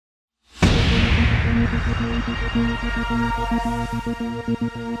Hey,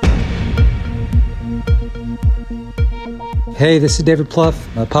 this is David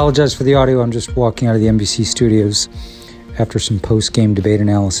Plouffe. I apologize for the audio. I'm just walking out of the NBC studios after some post-game debate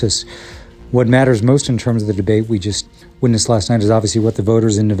analysis. What matters most in terms of the debate we just witnessed last night is obviously what the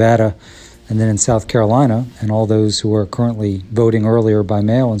voters in Nevada and then in South Carolina and all those who are currently voting earlier by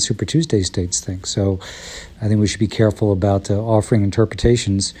mail in Super Tuesday states think. So I think we should be careful about offering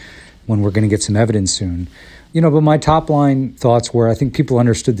interpretations when we're going to get some evidence soon. But my top line thoughts were I think people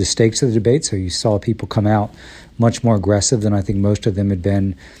understood the stakes of the debate. So you saw people come out much more aggressive than I think most of them had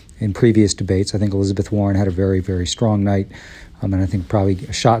been in previous debates. I think Elizabeth Warren had a very, very strong night. And I think probably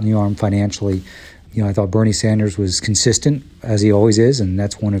a shot in the arm financially. I thought Bernie Sanders was consistent, as he always is, and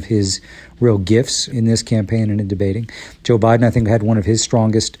that's one of his real gifts in this campaign and in debating. Joe Biden, I think, had one of his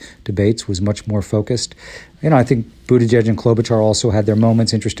strongest debates, was much more focused. I think Buttigieg and Klobuchar also had their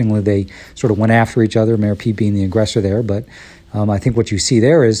moments. Interestingly, they sort of went after each other, Mayor Pete being the aggressor there. But I think what you see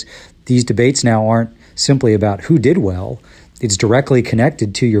there is these debates now aren't simply about who did well. It's directly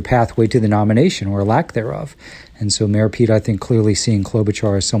connected to your pathway to the nomination or lack thereof. And so Mayor Pete, I think, clearly seeing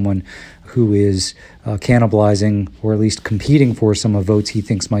Klobuchar as someone who is cannibalizing or at least competing for some of votes he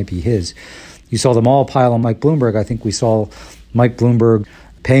thinks might be his. You saw them all pile on Mike Bloomberg. I think we saw Mike Bloomberg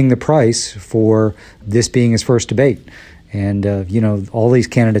paying the price for this being his first debate. And, all these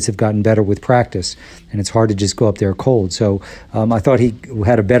candidates have gotten better with practice, and it's hard to just go up there cold. So I thought he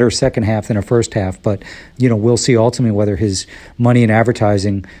had a better second half than a first half. But, we'll see ultimately whether his money in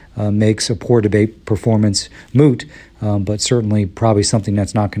advertising makes a poor debate performance moot, but certainly probably something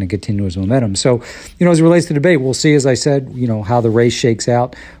that's not going to continue his momentum. So, as it relates to debate, we'll see, as I said, how the race shakes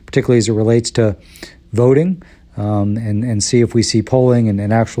out, particularly as it relates to voting. And see if we see polling and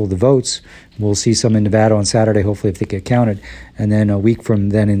actual the votes. We'll see some in Nevada on Saturday, hopefully, if they get counted, and then a week from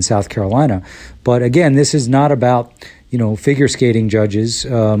then in South Carolina. But again, this is not about, figure skating judges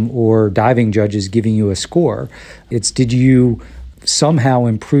or diving judges giving you a score. It's did you somehow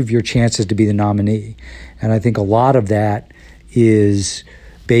improve your chances to be the nominee? And I think a lot of that is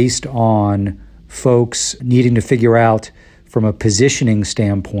based on folks needing to figure out from a positioning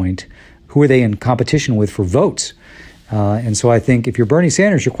standpoint, who are they in competition with for votes? And so I think if you're Bernie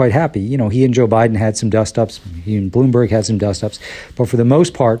Sanders, you're quite happy. He and Joe Biden had some dust-ups. He and Bloomberg had some dust-ups. But for the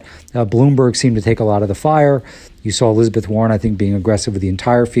most part, Bloomberg seemed to take a lot of the fire. You saw Elizabeth Warren, I think, being aggressive with the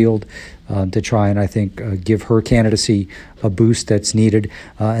entire field to try and, I think, give her candidacy a boost that's needed.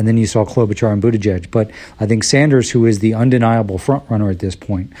 And then you saw Klobuchar and Buttigieg. But I think Sanders, who is the undeniable frontrunner at this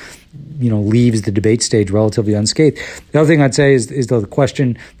point, leaves the debate stage relatively unscathed. The other thing I'd say is the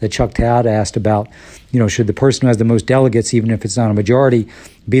question that Chuck Todd asked about, should the person who has the most delegates, even if it's not a majority,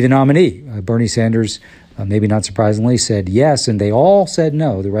 be the nominee? Bernie Sanders, maybe not surprisingly, said yes, and they all said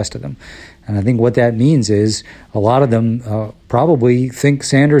no, the rest of them. And I think what that means is a lot of them probably think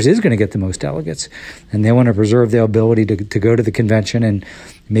Sanders is going to get the most delegates, and they want to preserve their ability to go to the convention and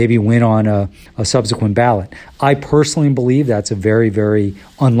maybe win on a subsequent ballot. I personally believe that's a very, very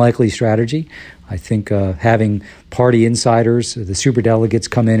unlikely strategy. I think having party insiders, the superdelegates,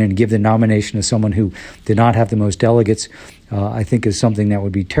 come in and give the nomination to someone who did not have the most delegates, I think is something that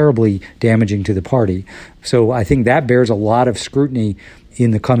would be terribly damaging to the party. So I think that bears a lot of scrutiny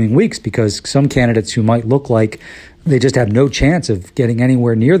in the coming weeks, because some candidates who might look like they just have no chance of getting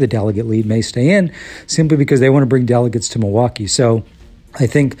anywhere near the delegate lead may stay in simply because they want to bring delegates to Milwaukee. So I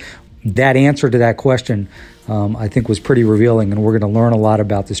think that answer to that question, I think, was pretty revealing, and we're going to learn a lot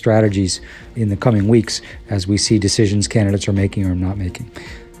about the strategies in the coming weeks as we see decisions candidates are making or not making.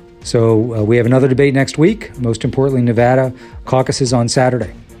 So we have another debate next week. Most importantly, Nevada caucuses on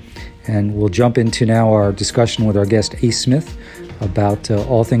Saturday. And we'll jump into now our discussion with our guest, Ace Smith, about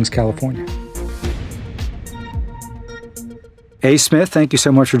all things California. Ace Smith, thank you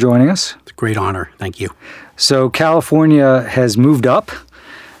so much for joining us. It's a great honor. Thank you. So California has moved up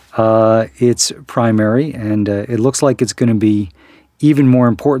its primary, and it looks like it's going to be even more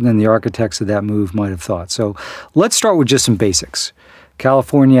important than the architects of that move might have thought. So let's start with just some basics.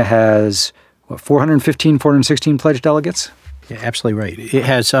 California has, 416 pledged delegates? Yeah, absolutely right. It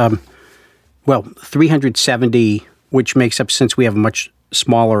has, 370, which makes up, since we have a much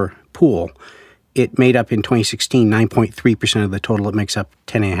smaller pool, it made up in 2016 9.3% of the total. It makes up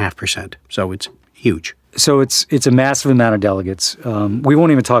 10.5%. So it's huge. So it's a massive amount of delegates. We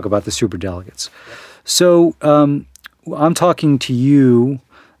won't even talk about the superdelegates. So I'm talking to you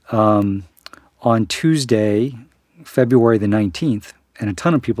on Tuesday, February the 19th, and a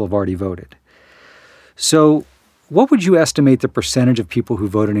ton of people have already voted. So what would you estimate the percentage of people who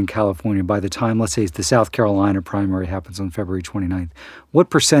voted in California by the time, let's say, the South Carolina primary happens on February 29th? What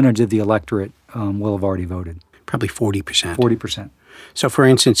percentage of the electorate will have already voted? Probably 40%. 40%. So, for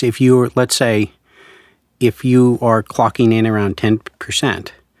instance, if you are clocking in around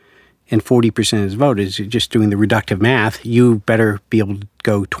 10% and 40% is voted, just doing the reductive math, you better be able to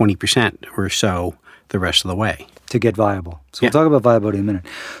go 20% or so the rest of the way. To get viable. So we'll talk about viability in a minute.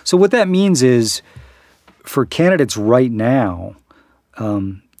 So what that means is, for candidates right now,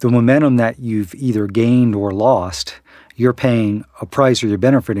 the momentum that you've either gained or lost, you're paying a price or you're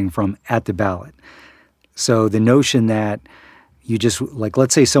benefiting from at the ballot. So the notion that you just, like,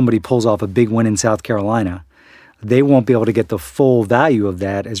 let's say somebody pulls off a big win in South Carolina, they won't be able to get the full value of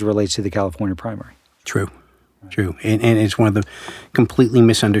that as it relates to the California primary. True. And it's one of the completely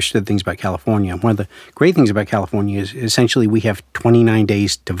misunderstood things about California. One of the great things about California is essentially we have 29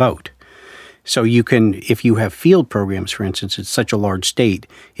 days to vote. So you can, if you have field programs, for instance, it's such a large state,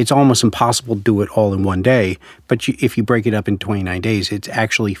 it's almost impossible to do it all in one day. But if you break it up in 29 days,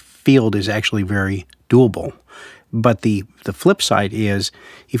 field is actually very doable. But the flip side is,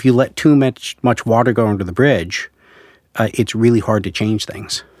 if you let too much water go under the bridge, it's really hard to change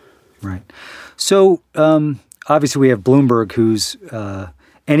things. Right. So obviously we have Bloomberg, whose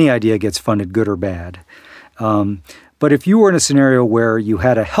any idea gets funded, good or bad. But if you were in a scenario where you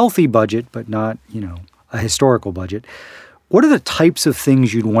had a healthy budget, but not, a historical budget, what are the types of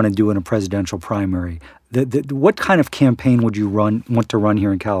things you'd want to do in a presidential primary? What kind of campaign would you want to run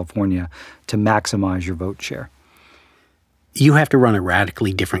here in California to maximize your vote share? You have to run a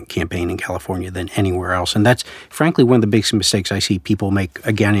radically different campaign in California than anywhere else. And that's, frankly, one of the biggest mistakes I see people make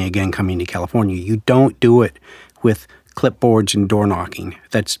again and again coming to California. You don't do it with clipboards and door knocking.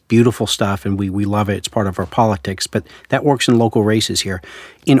 That's beautiful stuff, and we love it. It's part of our politics, but that works in local races here.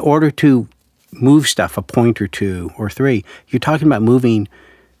 In order to move stuff a point or two or three, you're talking about moving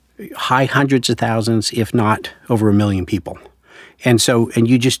high hundreds of thousands, if not over 1 million people. And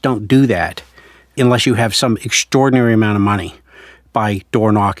you just don't do that unless you have some extraordinary amount of money by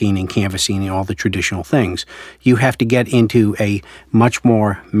door knocking and canvassing and all the traditional things. You have to get into a much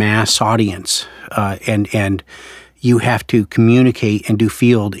more mass audience, and you have to communicate and do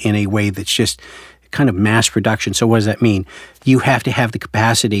field in a way that's just kind of mass production. So what does that mean? You have to have the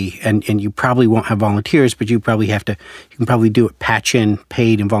capacity, and you probably won't have volunteers, but you can probably do it patch in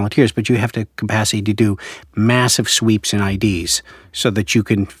paid and volunteers, but you have the capacity to do massive sweeps and IDs so that you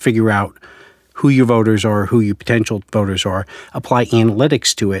can figure out who your voters are, who your potential voters are, apply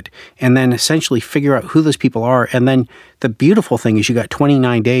analytics to it, and then essentially figure out who those people are. And then the beautiful thing is you got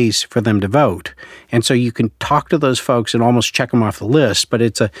 29 days for them to vote. And so you can talk to those folks and almost check them off the list, but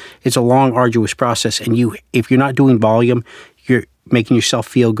it's a long, arduous process. And if you're not doing volume, you're making yourself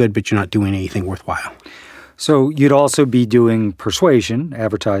feel good, but you're not doing anything worthwhile. So you'd also be doing persuasion,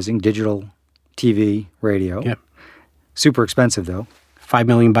 advertising, digital, TV, radio. Yep. Super expensive, though. $5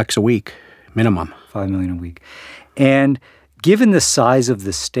 million a week. Minimum. $5 million a week. And given the size of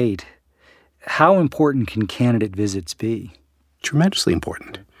the state, how important can candidate visits be? Tremendously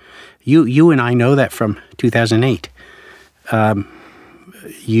important. You and I know that from 2008.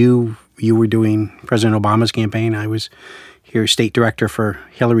 You were doing President Obama's campaign. I was here state director for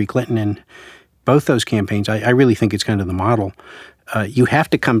Hillary Clinton, and both those campaigns, I really think it's kind of the model. You have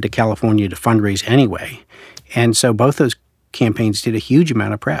to come to California to fundraise anyway. And so both those campaigns did a huge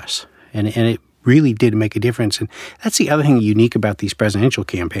amount of press. And it really did make a difference. And that's the other thing unique about these presidential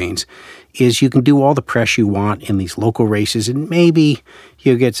campaigns is you can do all the press you want in these local races, and maybe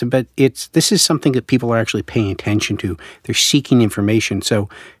you get some, but this is something that people are actually paying attention to. They're seeking information. So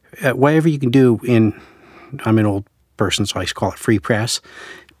whatever you can do I'm an old person, so I call it free press,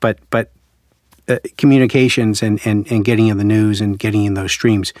 but communications and getting in the news and getting in those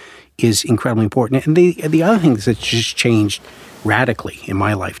streams is incredibly important. And the other thing that's just changed radically in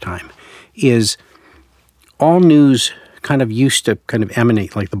my lifetime is all news kind of used to kind of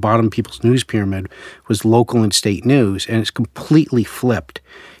emanate, like the bottom people's news pyramid was local and state news, and it's completely flipped.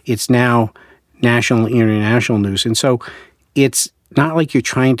 It's now national and international news. And so it's not like you're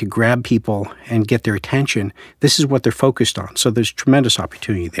trying to grab people and get their attention. This is what they're focused on. So there's tremendous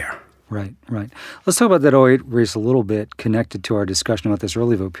opportunity there. Right. Let's talk about that 08 race a little bit, connected to our discussion about this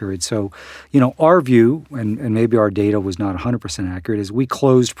early vote period. So, our view, and maybe our data was not 100% accurate, is we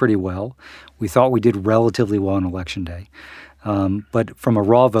closed pretty well. We thought we did relatively well on Election Day. But from a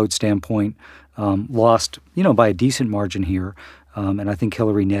raw vote standpoint, lost, by a decent margin here. And I think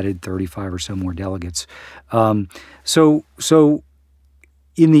Hillary netted 35 or so more delegates. So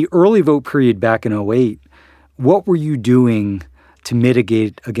in the early vote period back in 08, what were you doing to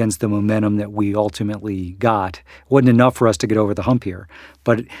mitigate against the momentum that we ultimately got. It wasn't enough for us to get over the hump here.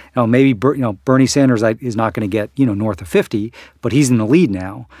 But maybe Bernie Sanders is not going to get north of 50, but he's in the lead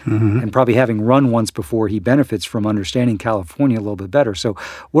now, and probably having run once before, he benefits from understanding California a little bit better. So,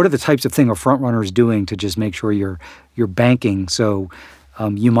 what are the types of things a front runner is doing to just make sure you're banking so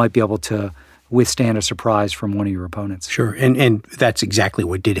you might be able to withstand a surprise from one of your opponents? Sure, and that's exactly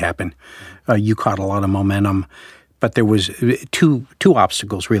what did happen. You caught a lot of momentum, but there was two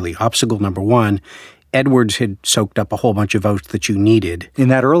obstacles, really. Obstacle number one, Edwards had soaked up a whole bunch of votes that you needed. In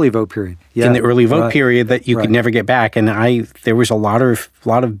that early vote period. Yeah. In the early vote period that you could never get back. And there was a lot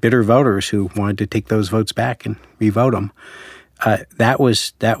of bitter voters who wanted to take those votes back and revote them. That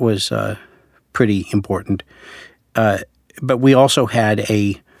was pretty important. But we also had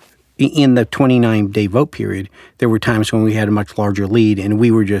in the 29-day vote period, there were times when we had a much larger lead, and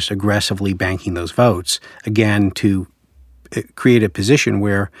we were just aggressively banking those votes, again, to create a position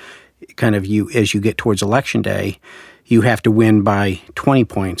where kind of as you get towards Election Day, you have to win by 20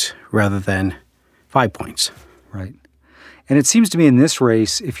 points rather than 5 points. Right. And it seems to me in this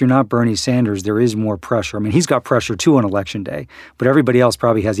race, if you're not Bernie Sanders, there is more pressure. I mean, he's got pressure too on Election Day, but everybody else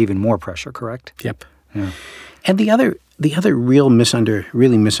probably has even more pressure, correct? Yep. Yeah. And the other really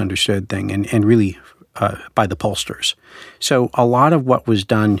misunderstood thing, and really by the pollsters. So a lot of what was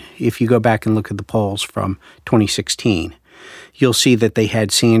done, if you go back and look at the polls from 2016, you'll see that they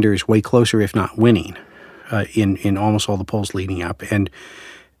had Sanders way closer, if not winning, in almost all the polls leading up. And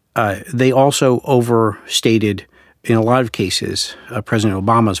they also overstated, in a lot of cases, President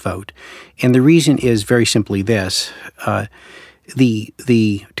Obama's vote. And the reason is very simply this.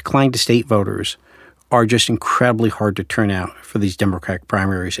 The decline to state voters are just incredibly hard to turn out for these Democratic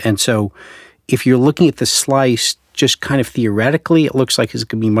primaries. And so if you're looking at the slice, just kind of theoretically, it looks like it's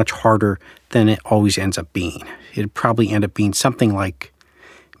going to be much harder than it always ends up being. It'd probably end up being something like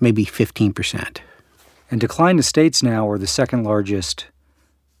maybe 15%. And decline to states now are the second largest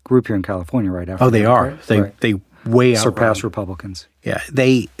group here in California, right? After they are. Right? They way surpass Republicans. Yeah.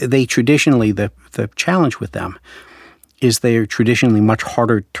 They traditionally, the challenge with them is they're traditionally much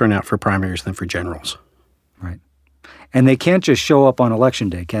harder to turn out for primaries than for generals. Right. And they can't just show up on Election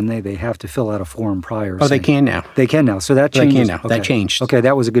Day, can they? They have to fill out a form prior. Oh, they can now. They can now. So that changes. They can now. Okay. That changed. Okay,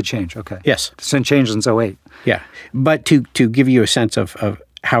 that was a good change. Okay. Yes. Since changed since 2008. Yeah. But to give you a sense of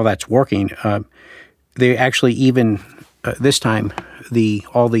how that's working, they actually even this time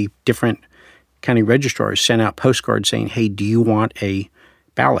all the different county registrars sent out postcards saying, "Hey, do you want a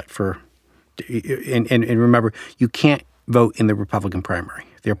ballot for?" And remember, you can't vote in the Republican primary.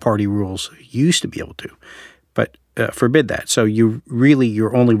 Their party rules used to be able to, but forbid that. So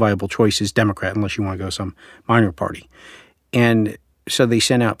your only viable choice is Democrat unless you want to go some minor party. And so they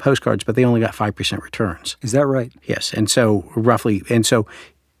sent out postcards, but they only got 5% returns. Is that right? Yes. And so roughly,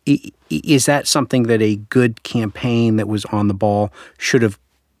 is that something that a good campaign that was on the ball should have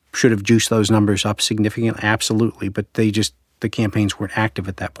juiced those numbers up significantly? Absolutely. But the campaigns weren't active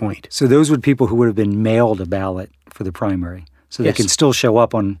at that point. So those would people who would have been mailed a ballot for the primary. So they can still show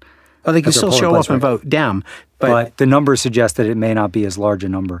up on. Oh, they can still show up and vote Dem. But the numbers suggest that it may not be as large a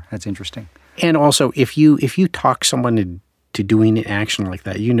number. That's interesting. And also, if you talk someone to doing an action like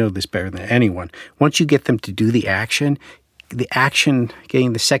that, you know this better than anyone. Once you get them to do the action,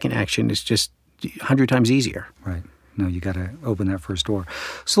 getting the second action is just 100 times easier. Right. No, you got to open that first door.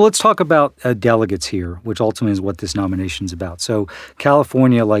 So let's talk about delegates here, which ultimately is what this nomination is about. So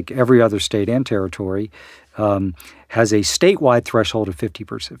California, like every other state and territory, has a statewide threshold of 15%.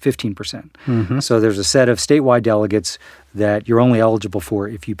 Mm-hmm. So there's a set of statewide delegates that you're only eligible for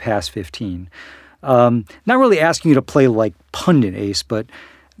if you pass 15. Not really asking you to play like pundit, Ace,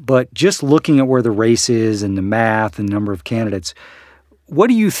 but just looking at where the race is and the math and number of candidates, what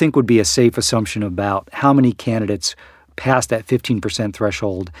do you think would be a safe assumption about how many candidates pass that 15%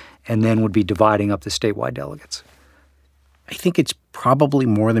 threshold and then would be dividing up the statewide delegates? I think it's probably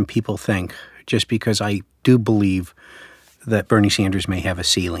more than people think, just because I do believe that Bernie Sanders may have a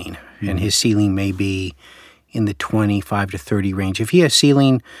ceiling, and his ceiling may be in the 25 to 30 range. If he has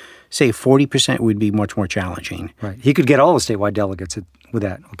ceiling, say 40%, would be much more challenging. Right. He could get all the statewide delegates with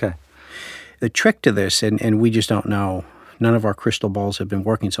that. Okay. The trick to this, and we just don't know, none of our crystal balls have been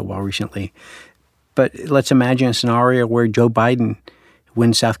working so well recently, but let's imagine a scenario where Joe Biden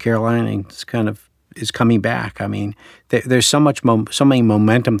wins South Carolina and is coming back. I mean, there's so many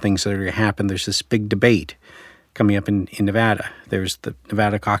momentum things that are going to happen. There's this big debate coming up in Nevada. There's the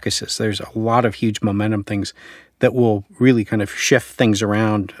Nevada caucuses. There's a lot of huge momentum things that will really kind of shift things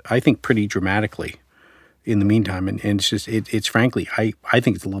around, I think, pretty dramatically in the meantime. And it's just, it's frankly, I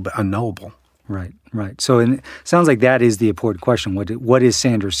think it's a little bit unknowable. Right, right. So it sounds like that is the important question. What is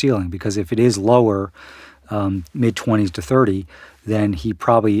Sanders' ceiling? Because if it is lower, mid-20s to 30, then he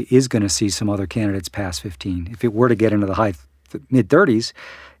probably is going to see some other candidates pass 15. If it were to get into the mid-30s,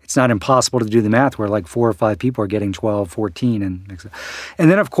 it's not impossible to do the math where like 4 or 5 people are getting 12, 14. And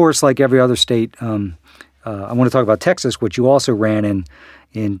then, of course, like every other state, I want to talk about Texas, which you also ran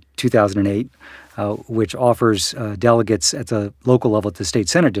in 2008, which offers delegates at the local level at the state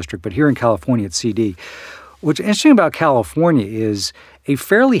Senate district. But here in California, it's CD. What's interesting about California is a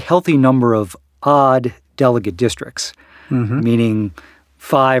fairly healthy number of odd delegate districts, meaning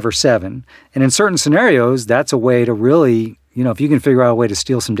 5 or 7. And in certain scenarios, that's a way to really, if you can figure out a way to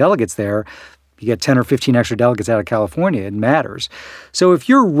steal some delegates there, you get 10 or 15 extra delegates out of California, it matters. So if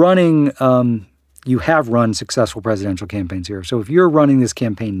you're running, you have run successful presidential campaigns here. So if you're running this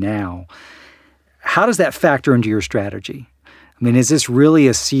campaign now, how does that factor into your strategy? I mean, is this really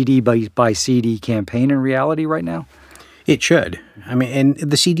a CD by CD campaign in reality right now? It should. I mean, and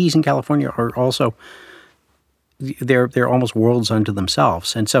the CDs in California are also, they're almost worlds unto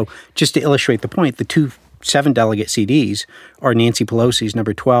themselves. And so just to illustrate the point, the 2 7-delegate CDs are Nancy Pelosi's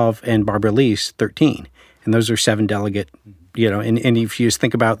number 12 and Barbara Lee's 13. And those are 7-delegate, and if you just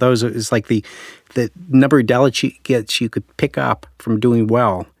think about those, it's like the number of delegates you could pick up from doing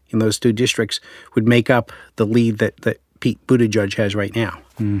well in those 2 districts would make up the lead that Pete Buttigieg has right now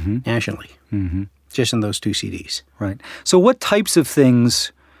nationally, just in those 2 CDs. Right. So what types of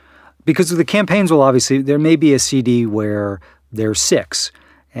things, because the campaigns will obviously, there may be a CD where there's 6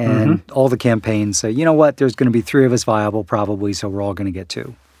 and all the campaigns say, you know what, there's going to be 3 of us viable probably, so we're all going to get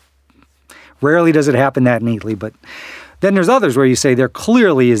 2. Rarely does it happen that neatly, but then there's others where you say there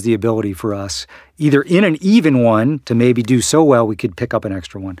clearly is the ability for us, either in an even one to maybe do so well we could pick up an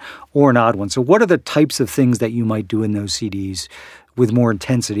extra one, or an odd one. So what are the types of things that you might do in those CDs with more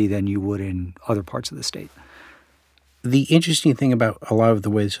intensity than you would in other parts of the state? The interesting thing about a lot of the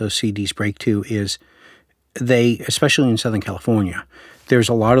ways those CDs break too is they, especially in Southern California, there's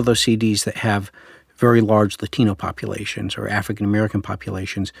a lot of those CDs that have very large Latino populations or African American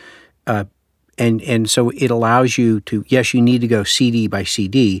populations. And so it allows you to, yes, you need to go CD by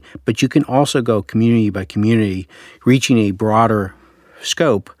CD, but you can also go community by community, reaching a broader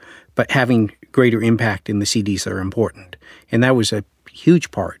scope, but having greater impact in the CDs that are important. And that was a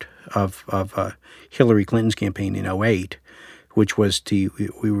huge part of Hillary Clinton's campaign in 2008, which was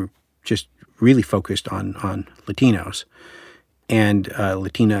we were just really focused on Latinos and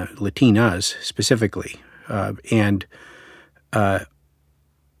Latinas specifically.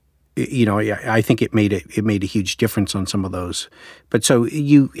 I think it made a huge difference on some of those. But so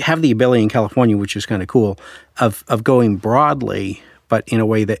you have the ability in California, which is kind of cool, of going broadly, but in a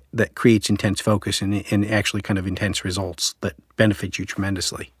way that creates intense focus and actually kind of intense results that benefit you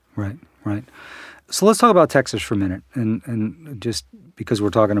tremendously. Right, right. So let's talk about Texas for a minute, and just because we're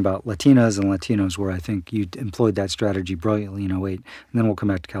talking about Latinas and Latinos, where I think you employed that strategy brilliantly in 2008, and then we'll come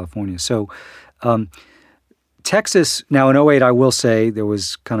back to California. So Texas, now in 2008, I will say there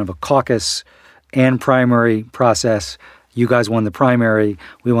was kind of a caucus and primary process. You guys won the primary.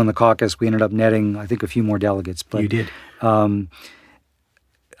 We won the caucus. We ended up netting, I think, a few more delegates. But you did.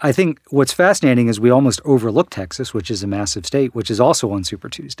 I think what's fascinating is we almost overlooked Texas, which is a massive state, which is also on Super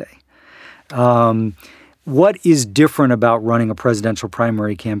Tuesday. What is different about running a presidential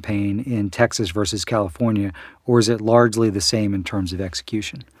primary campaign in Texas versus California, or is it largely the same in terms of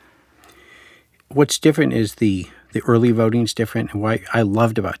execution? What's different is the early voting is different. And what I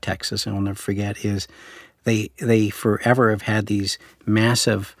loved about Texas, and I'll never forget, is they forever have had these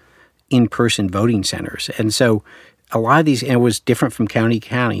massive in-person voting centers. And so a lot of these, and it was different from county to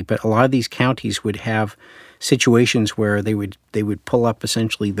county, but a lot of these counties would have situations where they would pull up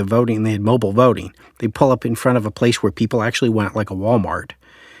essentially the voting. They had mobile voting. They'd pull up in front of a place where people actually went, like a Walmart.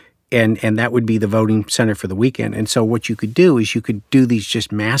 And that would be the voting center for the weekend. And so what you could do is you could do these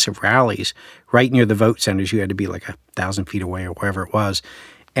just massive rallies right near the vote centers. You had to be like 1,000 feet away or wherever it was.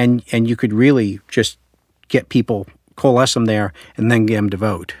 And you could really just get people, coalesce them there, and then get them to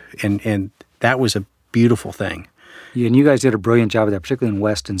vote. And that was a beautiful thing. Yeah, and you guys did a brilliant job of that, particularly in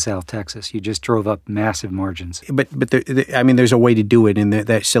West and South Texas. You just drove up massive margins. But there's a way to do it, and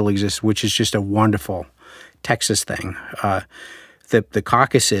that still exists, which is just a wonderful Texas thing. The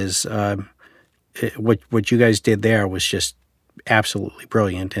caucuses, what you guys did there was just absolutely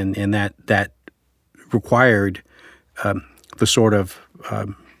brilliant, and that required the sort of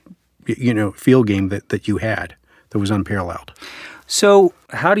field game that you had that was unparalleled. So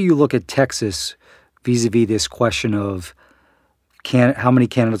how do you look at Texas vis-a-vis this question of how many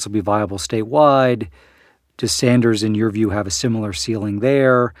candidates will be viable statewide? Does Sanders, in your view, have a similar ceiling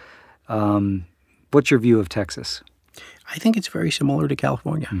there? What's your view of Texas? I think it's very similar to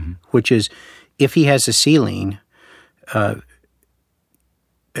California, which is if he has a ceiling, and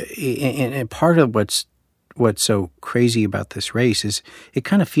part of what's so crazy about this race is it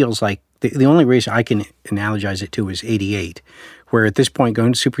kind of feels like the only race I can analogize it to is 88, where at this point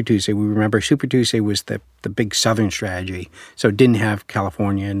going to Super Tuesday, we remember Super Tuesday was the big Southern strategy, so it didn't have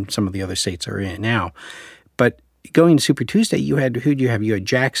California and some of the other states are in it now. But going to Super Tuesday, who'd you have? You had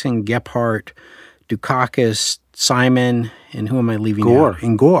Jackson, Gephardt, Dukakis, Simon, and who am I leaving Gore. out?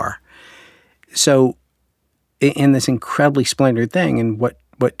 And Gore. So in this incredibly splendid thing, and what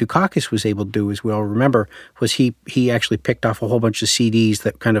Dukakis was able to do, as we all remember, was he actually picked off a whole bunch of CDs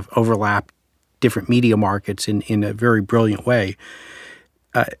that kind of overlapped different media markets in a very brilliant way.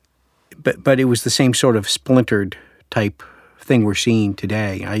 But it was the same sort of splintered type thing we're seeing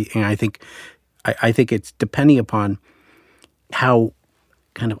today. I think it's depending upon how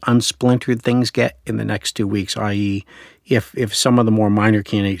kind of unsplintered things get in the next 2 weeks, i.e., if some of the more minor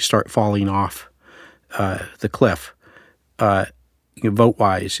candidates start falling off the cliff,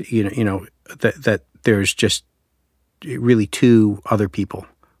 vote-wise, that there's just really two other people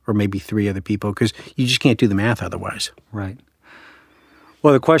or maybe three other people, because you just can't do the math otherwise. Right.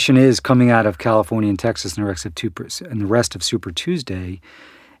 Well, the question is, coming out of California and Texas and the rest of Super Tuesday,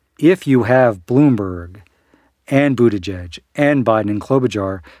 if you have Bloomberg and Buttigieg and Biden and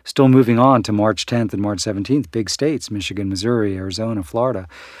Klobuchar still moving on to March 10th and March 17th, big states, Michigan, Missouri, Arizona, Florida,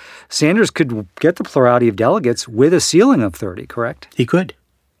 Sanders could get the plurality of delegates with a ceiling of 30, correct? He could.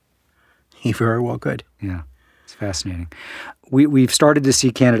 He very well could. Yeah, it's fascinating. We've started to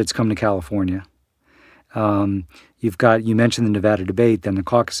see candidates come to California. You mentioned the Nevada debate, then the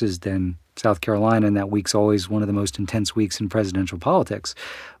caucuses, then South Carolina, and that week's always one of the most intense weeks in presidential politics.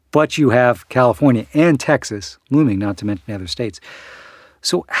 But you have California and Texas looming, not to mention the other states.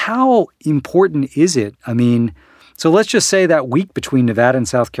 So how important is it? I mean, so let's just say that week between Nevada and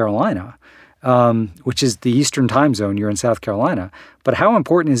South Carolina, which is the Eastern time zone, you're in South Carolina. But how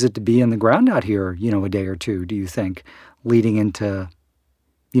important is it to be on the ground out here, a day or two, do you think, leading into,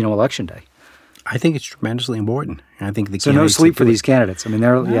 Election Day? I think it's tremendously important. I think so no sleep for these candidates. I mean,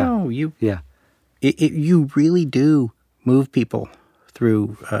 you really do move people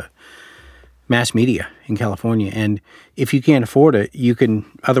through mass media in California, and if you can't afford it, you can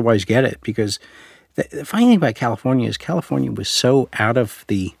otherwise get it. Because the funny thing about California is California was so out of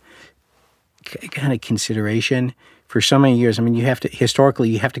the kind of consideration for so many years. I mean, you have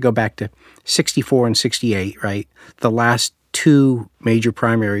to go back to 64 and 68, right? The last two major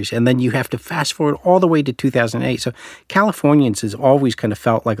primaries, and then you have to fast forward all the way to 2008. So Californians has always kind of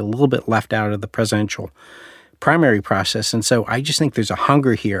felt like a little bit left out of the presidential primary process. And so I just think there's a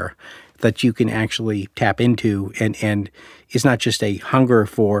hunger here that you can actually tap into, and it's not just a hunger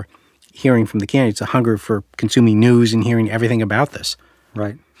for hearing from the candidates, a hunger for consuming news and hearing everything about this.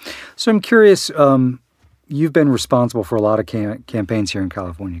 Right. So I'm curious, you've been responsible for a lot of campaigns here in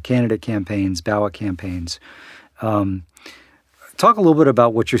California, candidate campaigns, ballot campaigns. Talk a little bit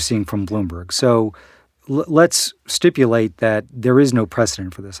about what you're seeing from Bloomberg. So let's stipulate that there is no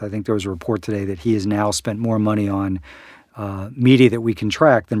precedent for this. I think there was a report today that he has now spent more money on media that we can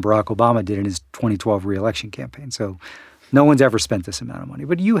track than Barack Obama did in his 2012 reelection campaign. So no one's ever spent this amount of money.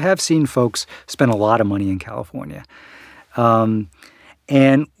 But you have seen folks spend a lot of money in California.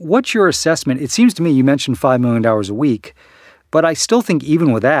 And what's your assessment? It seems to me you mentioned $5 million a week, but I still think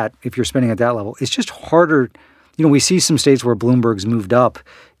even with that, if you're spending at that level, it's just harder. We see some states where Bloomberg's moved up,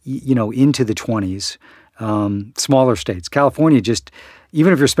 into the 20s, smaller states. California just,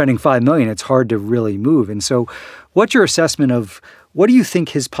 even if you're spending $5 million, it's hard to really move. And so what's your assessment of what do you think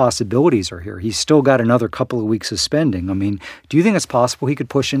his possibilities are here? He's still got another couple of weeks of spending. I mean, do you think it's possible he could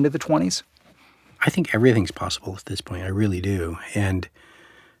push into the 20s? I think everything's possible at this point. I really do. And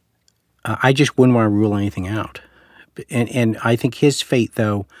I just wouldn't want to rule anything out. And I think his fate,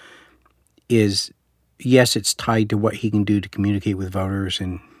 though, is, yes, it's tied to what he can do to communicate with voters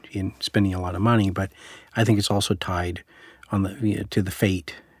and in spending a lot of money, but I think it's also tied on to the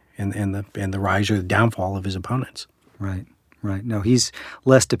fate and the rise or the downfall of his opponents. Right. No, he's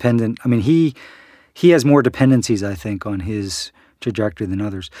less dependent. I mean, he has more dependencies, I think, on his trajectory than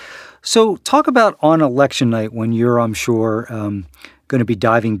others. So talk about on election night when you're, I'm sure, going to be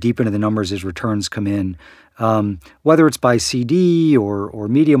diving deep into the numbers as returns come in, whether it's by CD or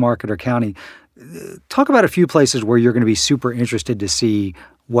media market or county. Talk about a few places where you're going to be super interested to see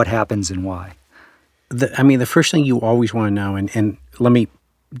what happens and why. The first thing you always want to know, and let me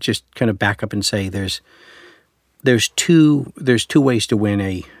just kind of back up and say there's two ways to win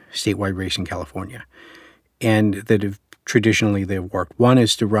a statewide race in California, and that have traditionally they've worked. One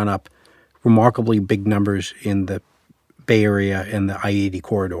is to run up remarkably big numbers in the Bay Area and the I-80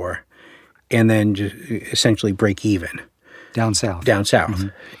 corridor, and then just essentially break even. Down south. Mm-hmm.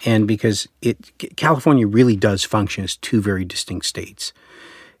 And because California really does function as two very distinct states.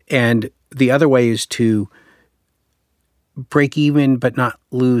 And the other way is to break even but not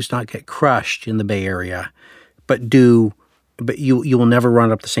lose, not get crushed in the Bay Area, but you will never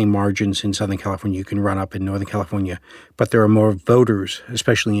run up the same margins in Southern California you can run up in Northern California. But there are more voters,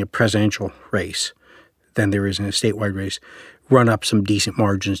 especially in a presidential race, than there is in a statewide race. Run up some decent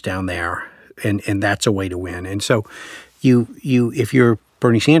margins down there, and that's a way to win. And so if you're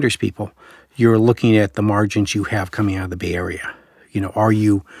Bernie Sanders people, you're looking at the margins you have coming out of the Bay Area. Are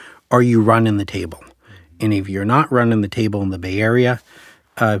you running the table? And if you're not running the table in the Bay Area,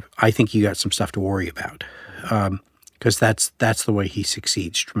 I think you got some stuff to worry about, because that's the way he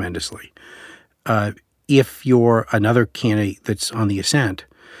succeeds tremendously. If you're another candidate that's on the ascent,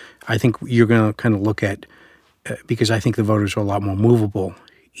 I think you're going to kind of look at, because I think the voters are a lot more movable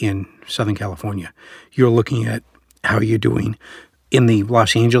in Southern California. You're looking at how you're doing in the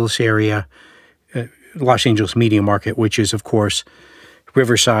Los Angeles area, Los Angeles media market, which is, of course,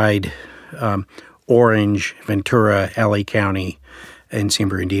 Riverside, Orange, Ventura, LA County, and San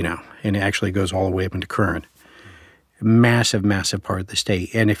Bernardino. And it actually goes all the way up into Kern. Massive, massive part of the state.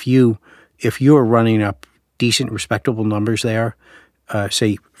 And if you're running up decent, respectable numbers there,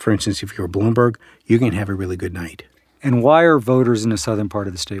 say, for instance, if you're Bloomberg, you can have a really good night. And why are voters in the southern part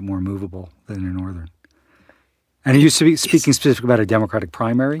of the state more movable than in northern? And are you speaking specifically about a Democratic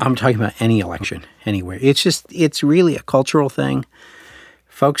primary? I'm talking about any election, anywhere. It's really a cultural thing.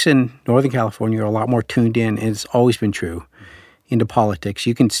 Folks in Northern California are a lot more tuned in, and it's always been true, into politics.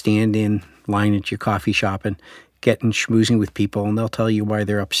 You can stand in line at your coffee shop and get in schmoozing with people, and they'll tell you why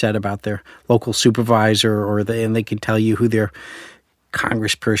they're upset about their local supervisor, and they can tell you who their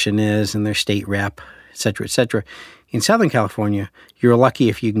congressperson is and their state rep, et cetera, et cetera. In Southern California, you're lucky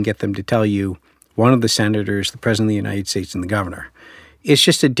if you can get them to tell you one of the senators, the president of the United States, and the governor. It's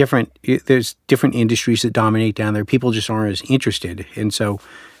just there's different industries that dominate down there. People just aren't as interested. And so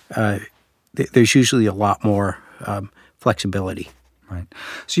there's usually a lot more flexibility. Right.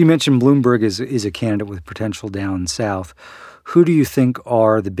 So you mentioned Bloomberg is a candidate with potential down south. Who do you think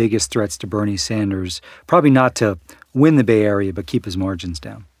are the biggest threats to Bernie Sanders? Probably not to win the Bay Area, but keep his margins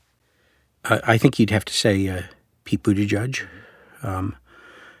down. I think you'd have to say Pete Buttigieg.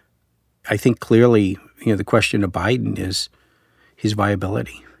 I think clearly, the question of Biden is his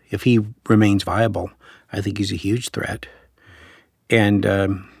viability. If he remains viable, I think he's a huge threat. And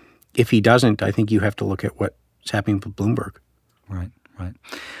if he doesn't, I think you have to look at what's happening with Bloomberg. Right.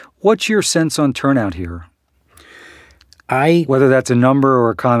 What's your sense on turnout here? Whether that's a number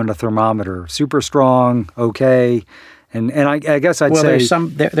or a comment, a thermometer, super strong, okay, and I guess I'd say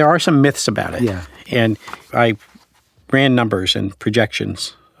there are some myths about it. Yeah, and I ran numbers and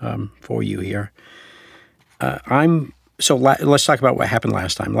projections for you here. Let's talk about what happened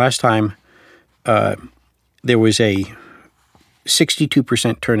last time. Last time, there was a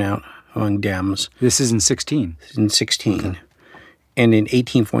 62% turnout among Dems. This is in 16. In 16. Okay. And an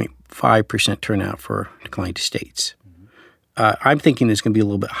 18.5% turnout for decline to states. I'm thinking it's going to be a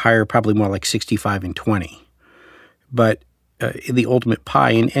little bit higher, probably more like 65 and 20. But the ultimate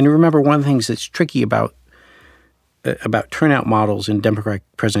pie, and remember, one of the things that's tricky about turnout models in Democratic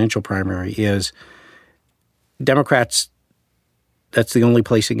presidential primary is Democrats, that's the only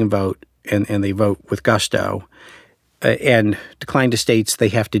place they can vote, and they vote with gusto. And decline to states, they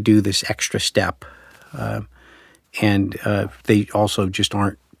have to do this extra step. And they also just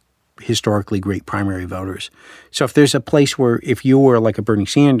aren't historically great primary voters. So if there's a place where if you were like a Bernie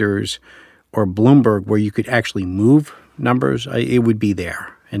Sanders or Bloomberg where you could actually move numbers, it would be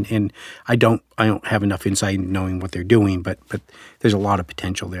there. And I don't have enough insight in knowing what they're doing, but there's a lot of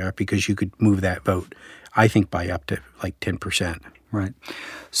potential there because you could move that vote, I think, by up to like 10%. Right.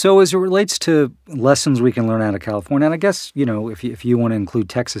 So as it relates to lessons we can learn out of California, and I guess, if you want to include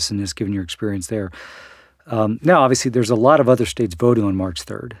Texas in this, given your experience there, now obviously there's a lot of other states voting on March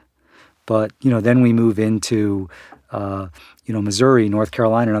 3rd. But, then we move into, Missouri, North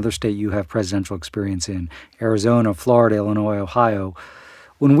Carolina, another state you have presidential experience in, Arizona, Florida, Illinois, Ohio.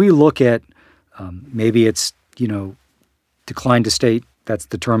 When we look at maybe it's, decline to state, that's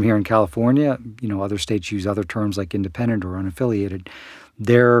the term here in California. Other states use other terms like independent or unaffiliated.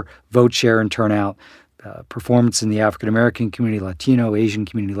 Their vote share and turnout, performance in the African-American community, Latino, Asian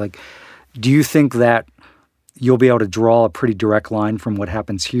community. Do you think that you'll be able to draw a pretty direct line from what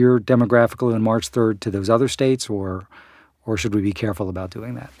happens here demographically on March 3rd to those other states, or should we be careful about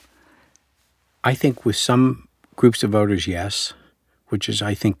doing that? I think with some groups of voters, yes, which is,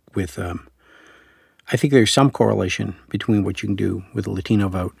 I think, with I think there's some correlation between what you can do with the Latino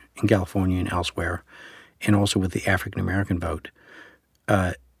vote in California and elsewhere, and also with the African American vote.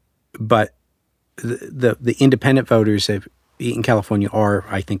 But the independent voters in California are,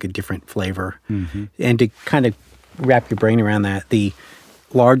 I think, a different flavor. Mm-hmm. And to kind of wrap your brain around that, the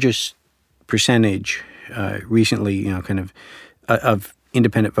largest percentage recently, of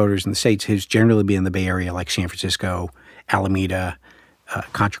independent voters in the states has generally been in the Bay Area, like San Francisco, Alameda,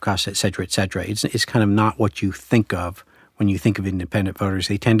 Contra Costa, et cetera, et cetera. It's kind of not what you think of when you think of independent voters.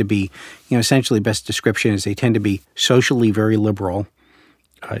 They tend to be, essentially best description is they tend to be socially very liberal,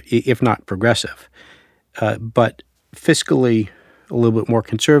 if not progressive, but fiscally a little bit more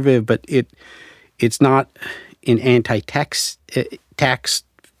conservative. But it's not an anti-tax tax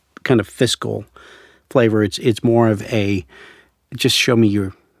kind of fiscal flavor. It's more of a just show me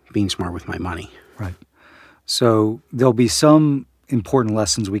you're being smart with my money. Right. So there'll be some important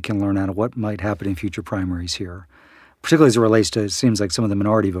lessons we can learn out of what might happen in future primaries here, particularly as it relates to, it seems like, some of the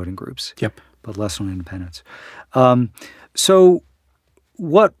minority voting groups. Yep. But less on independents. So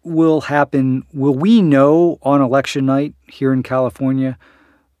what will happen? Will we know on election night here in California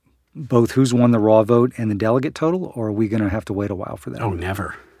both who's won the raw vote and the delegate total, or are we going to have to wait a while for that? Oh,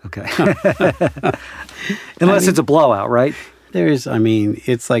 never. Okay. Unless it's a blowout, right?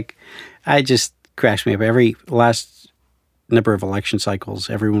 It's like, I just cracks me up. Every last number of election cycles,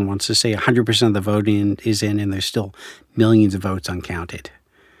 everyone wants to say 100% of the voting is in, and there's still millions of votes uncounted.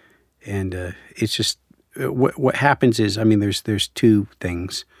 And it's just, what happens is, there's two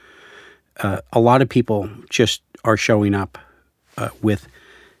things. A lot of people just are showing up with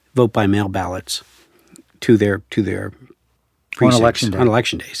vote-by-mail ballots to their precincts on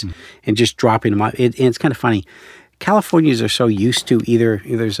election days, and just dropping them off. And it's kind of funny. Californians are so used to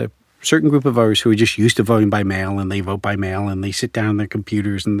there's a certain group of voters who are just used to voting by mail, and they vote by mail, and they sit down on their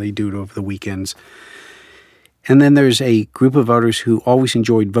computers and they do it over the weekends. And then there's a group of voters who always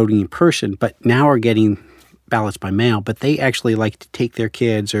enjoyed voting in person, but now are getting ballots by mail, but they actually like to take their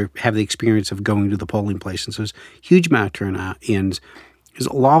kids or have the experience of going to the polling place. And so there's a huge amount of turnout, and there's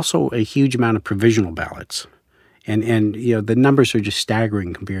also a huge amount of provisional ballots. And the numbers are just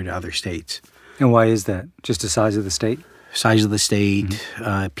staggering compared to other states. And why is that? Just the size of the state? Size of the state.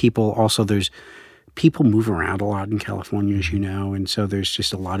 Mm-hmm. There's people move around a lot in California, as you know, and so there's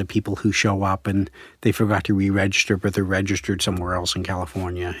just a lot of people who show up and they forgot to re-register, but they're registered somewhere else in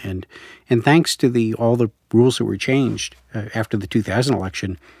California. And thanks to all the rules that were changed after the 2000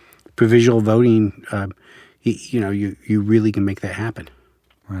 election, provisional voting, you really can make that happen.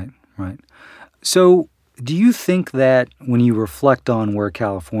 Right. So do you think that when you reflect on where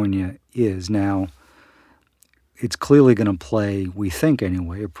California is now, it's clearly going to play, we think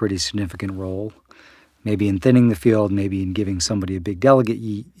anyway, a pretty significant role, maybe in thinning the field, maybe in giving somebody a big delegate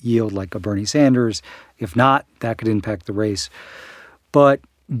yield like a Bernie Sanders? If not, that could impact the race. But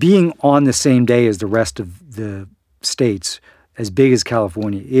being on the same day as the rest of the states, as big as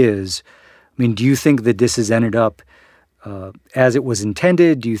California is, do you think that this has ended up as it was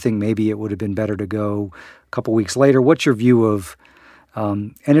intended? Do you think maybe it would have been better to go a couple weeks later? What's your view of,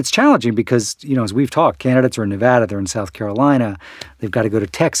 and it's challenging because, as we've talked, candidates are in Nevada, they're in South Carolina, they've got to go to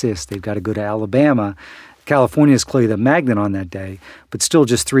Texas, they've got to go to Alabama. California is clearly the magnet on that day, but still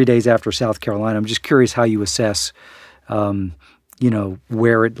just 3 days after South Carolina. I'm just curious how you assess,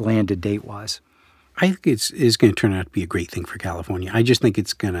 where it landed date-wise. I think it's going to turn out to be a great thing for California. I just think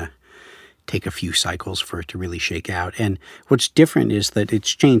it's going to take a few cycles for it to really shake out. And what's different is that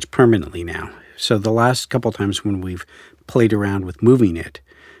it's changed permanently now. So the last couple of times when we've played around with moving it,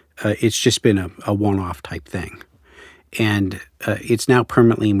 it's just been a one-off type thing. And it's now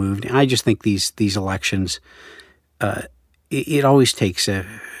permanently moved. I just think these elections, it always takes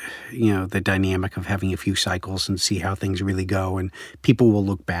the dynamic of having a few cycles and see how things really go, and people will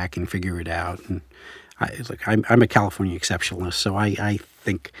look back and figure it out. And I'm a California exceptionalist, so I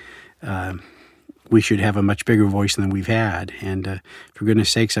think we should have a much bigger voice than we've had. And for goodness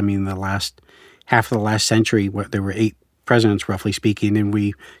sakes, the last half of the last century, there were 8 presidents, roughly speaking, and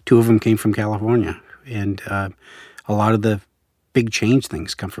 2 of them came from California. And a lot of the big change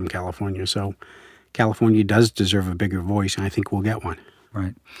things come from California. So California does deserve a bigger voice, and I think we'll get one.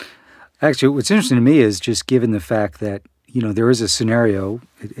 Right. Actually, what's interesting to me is just given the fact that, there is a scenario,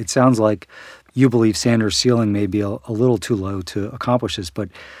 it sounds like you believe Sanders' ceiling may be a little too low to accomplish this, but,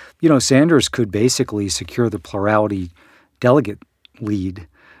 Sanders could basically secure the plurality delegate lead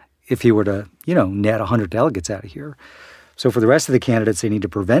if he were to, net 100 delegates out of here. So for the rest of the candidates, they need to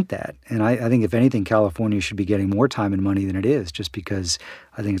prevent that. And I think, if anything, California should be getting more time and money than it is, just because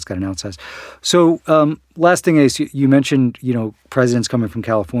I think it's got an outsized. So last thing is, you mentioned, presidents coming from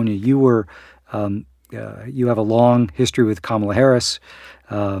California. You were you have a long history with Kamala Harris,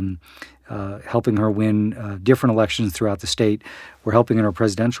 helping her win different elections throughout the state. We're helping in her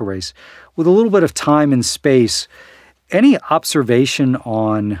presidential race. With a little bit of time and space, any observation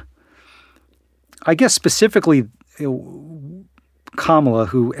on, I guess specifically, Kamala,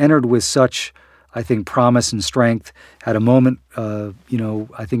 who entered with such, I think, promise and strength, had a moment, I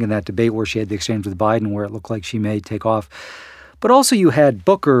think in that debate where she had the exchange with Biden where it looked like she may take off. But also you had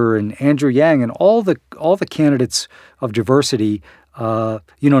Booker and Andrew Yang and all the candidates of diversity,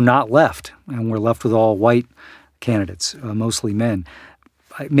 not left. And we're left with all white candidates, mostly men.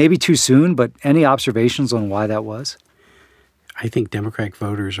 Maybe too soon, but any observations on why that was? I think Democratic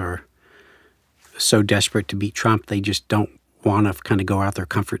voters are so desperate to beat Trump, they just don't want to kind of go out their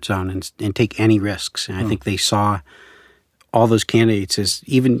comfort zone and take any risks. And I think they saw all those candidates as,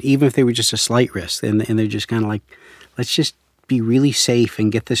 even if they were just a slight risk, and they're just kind of like, let's just be really safe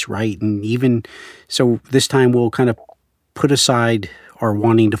and get this right. And even so this time we'll kind of put aside our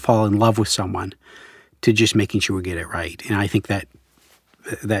wanting to fall in love with someone to just making sure we get it right. And I think that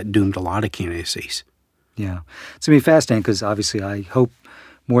doomed a lot of candidacies. Yeah. It's going to be fascinating because obviously I hope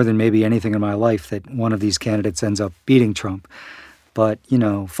more than maybe anything in my life that one of these candidates ends up beating Trump. But,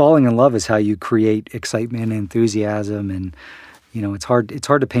 falling in love is how you create excitement and enthusiasm. And, it's hard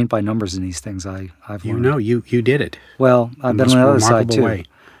to paint by numbers in these things. I've learned. You did it. Well, I've been on the other side too. Way.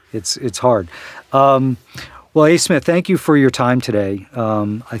 It's hard. Well, A. Smith, thank you for your time today.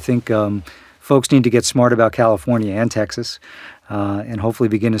 I think folks need to get smart about California and Texas and hopefully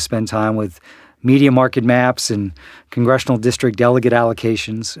begin to spend time with media market maps and congressional district delegate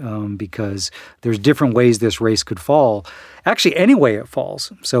allocations because there's different ways this race could fall. Actually, any way it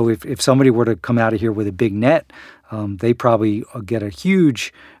falls. So if somebody were to come out of here with a big net, they probably get a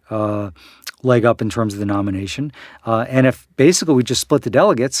huge leg up in terms of the nomination. And if basically we just split the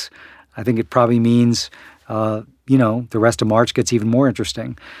delegates, I think it probably means, the rest of March gets even more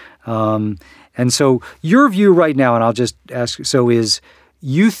interesting. And so your view right now, and I'll just ask, is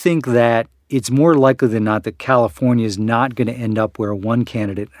you think that it's more likely than not that California is not going to end up where one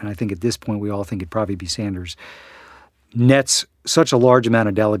candidate, and I think at this point we all think it'd probably be Sanders, nets such a large amount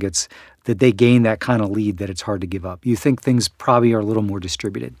of delegates that they gain that kind of lead that it's hard to give up? You think things probably are a little more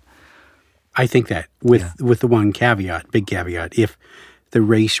distributed? I think that with the one caveat, big caveat, if the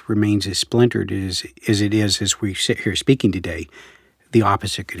race remains as splintered as it is as we sit here speaking today, the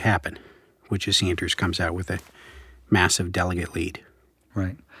opposite could happen, which is Sanders comes out with a massive delegate lead.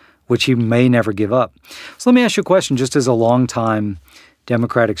 Right. Which he may never give up. So let me ask you a question, just as a longtime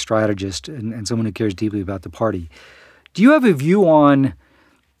Democratic strategist and someone who cares deeply about the party. Do you have a view on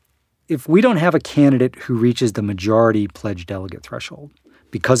if we don't have a candidate who reaches the majority pledged delegate threshold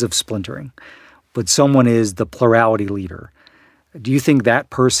because of splintering, but someone is the plurality leader, do you think that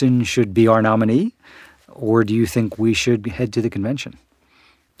person should be our nominee, or do you think we should head to the convention?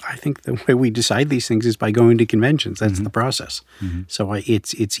 I think the way we decide these things is by going to conventions. That's the process. Mm-hmm. So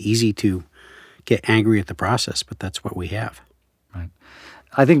it's easy to get angry at the process, but that's what we have. Right.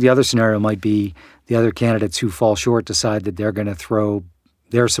 I think the other scenario might be the other candidates who fall short decide that they're going to throw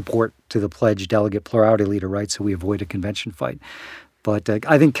their support to the pledged delegate plurality leader, right? So we avoid a convention fight. But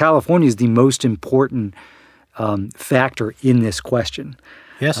I think California is the most important factor in this question.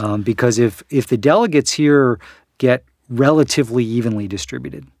 Yes. Because if the delegates here get relatively evenly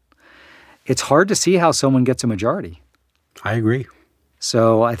distributed, it's hard to see how someone gets a majority. I agree.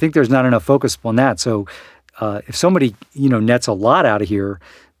 So I think there's not enough focus on that. So if somebody, nets a lot out of here,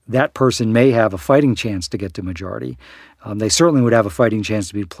 that person may have a fighting chance to get to majority. They certainly would have a fighting chance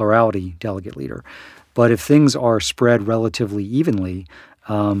to be plurality delegate leader. But if things are spread relatively evenly,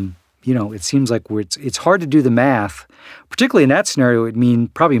 it seems like it's hard to do the math. Particularly in that scenario, it would mean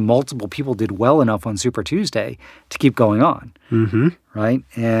probably multiple people did well enough on Super Tuesday to keep going on, right?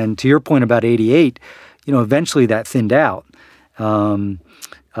 And to your point about 88, eventually that thinned out. And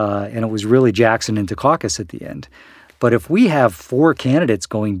it was really Jackson and Dukakis at the end. But if we have four candidates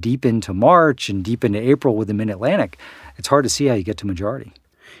going deep into March and deep into April with the Mid-Atlantic, it's hard to see how you get to majority.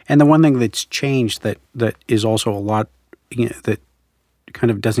 And the one thing that's changed that is also a lot, that kind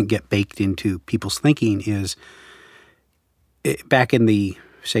of doesn't get baked into people's thinking is back in the,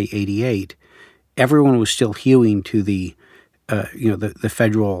 say, 88, everyone was still hewing to the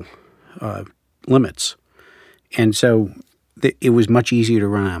federal limits. And so it was much easier to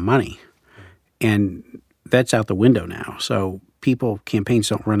run out of money. And that's out the window now. So campaigns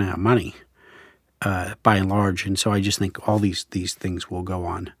don't run out of money by and large. And so I just think all these things will go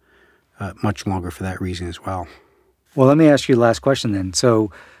on much longer for that reason as well. Well, let me ask you the last question then. So,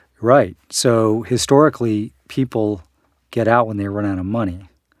 right. So historically, people get out when they run out of money.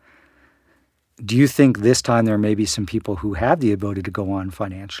 Do you think this time there may be some people who have the ability to go on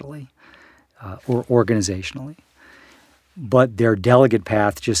financially or organizationally, but their delegate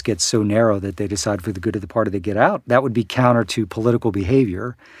path just gets so narrow that they decide for the good of the party they get out? That would be counter to political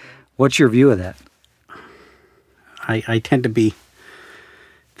behavior. What's your view of that? I tend to be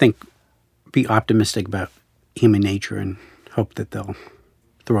optimistic about human nature and hope that they'll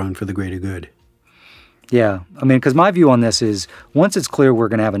throw in for the greater good. Yeah. I mean, because my view on this is once it's clear we're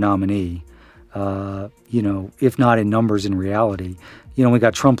going to have a nominee, if not in numbers, in reality, we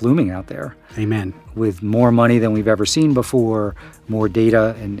got Trump looming out there. Amen. With more money than we've ever seen before, more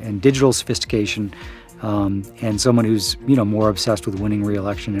data and digital sophistication, and someone who's, more obsessed with winning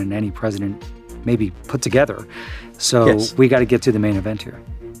re-election than any president maybe put together. So yes. We got to get to the main event here.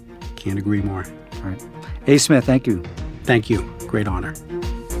 Can't agree more. All right. A. Smith, thank you. Thank you. Great honor.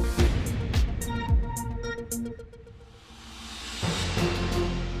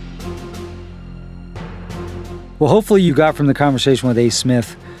 Well, hopefully you got from the conversation with A.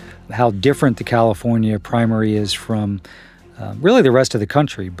 Smith how different the California primary is from really the rest of the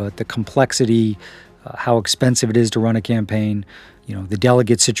country, but the complexity, how expensive it is to run a campaign, the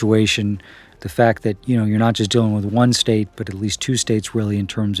delegate situation, the fact that, you're not just dealing with one state, but at least two states really in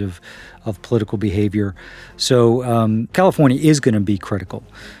terms of political behavior. So California is going to be critical.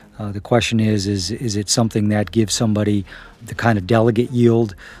 The question is it something that gives somebody the kind of delegate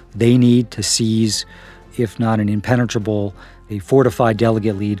yield they need to seize, if not an impenetrable, a fortified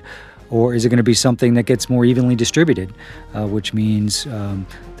delegate lead, or is it going to be something that gets more evenly distributed, which means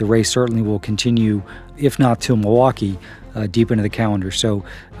the race certainly will continue, if not till Milwaukee, deep into the calendar. So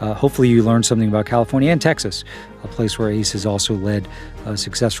hopefully you learned something about California and Texas, a place where Ace has also led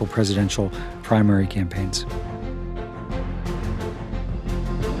successful presidential primary campaigns.